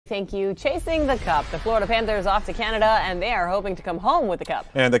Thank you. Chasing the Cup. The Florida Panthers off to Canada, and they are hoping to come home with the Cup.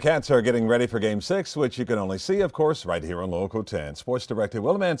 And the Cats are getting ready for Game 6, which you can only see, of course, right here on Local 10. Sports Director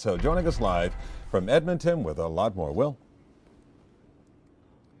Will Manso joining us live from Edmonton with a lot more. Will?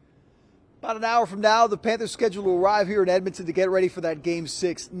 About an hour from now, the Panthers scheduled to arrive here in Edmonton to get ready for that Game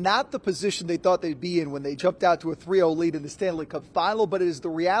 6. Not the position they thought they'd be in when they jumped out to a 3-0 lead in the Stanley Cup final, but it is the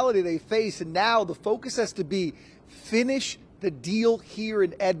reality they face, and now the focus has to be finish the deal here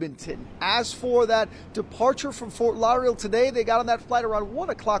in Edmonton. As for that departure from Fort Lauderdale today, they got on that flight around 1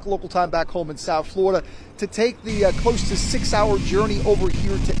 o'clock local time back home in South Florida to take the close to 6-hour journey over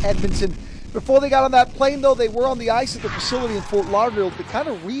here to Edmonton. Before they got on that plane, though, they were on the ice at the facility in Fort Lauderdale to kind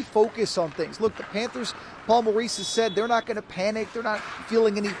of refocus on things. Look, the Panthers, Paul Maurice has said they're not going to panic. They're not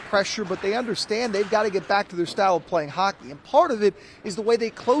feeling any pressure, but they understand they've got to get back to their style of playing hockey. And part of it is the way they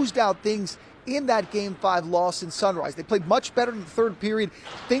closed out things in that Game 5 loss in Sunrise. They played much better in the third period.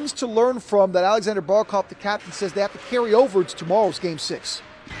 Things to learn from that Alexander Barkov, the captain, says they have to carry over to tomorrow's Game 6.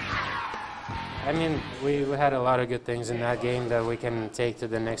 I mean, we had a lot of good things in that game that we can take to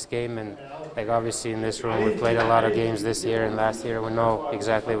the next game. And like obviously in this room, we played a lot of games this year and last year. We know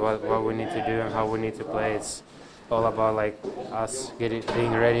exactly what we need to do and how we need to play. It's all about like us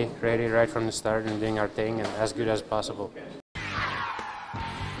being ready right from the start and doing our thing and as good as possible.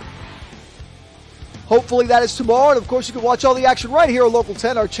 Hopefully that is tomorrow, and of course you can watch all the action right here on Local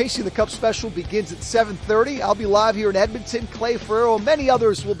 10. Our Chasing the Cup special begins at 7:30. I'll be live here in Edmonton. Clay Ferrero and many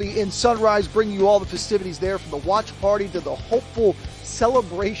others will be in Sunrise, bringing you all the festivities there, from the watch party to the hopeful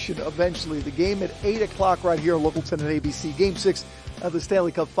celebration eventually. The game at 8 o'clock right here on Local 10 and ABC. Game 6 of the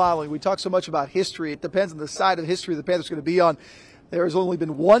Stanley Cup final. We talk so much about history. It depends on the side of history the Panthers are going to be on. There has only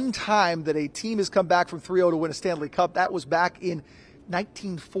been one time that a team has come back from 3-0 to win a Stanley Cup. That was back in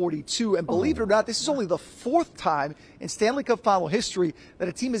 1942, and believe it or not, this is only the fourth time in Stanley Cup final history that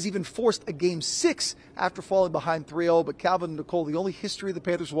a team has even forced a Game 6 after falling behind 3-0. But Calvin and Nicole, the only history the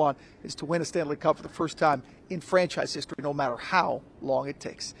Panthers want is to win a Stanley Cup for the first time in franchise history, no matter how long it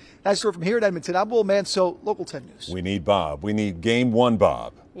takes. That's it from here in Edmonton. I'm Will Manso, Local 10 News. We need Bob. We need Game 1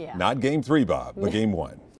 Bob. Yeah. Not Game 3 Bob, but Game 1.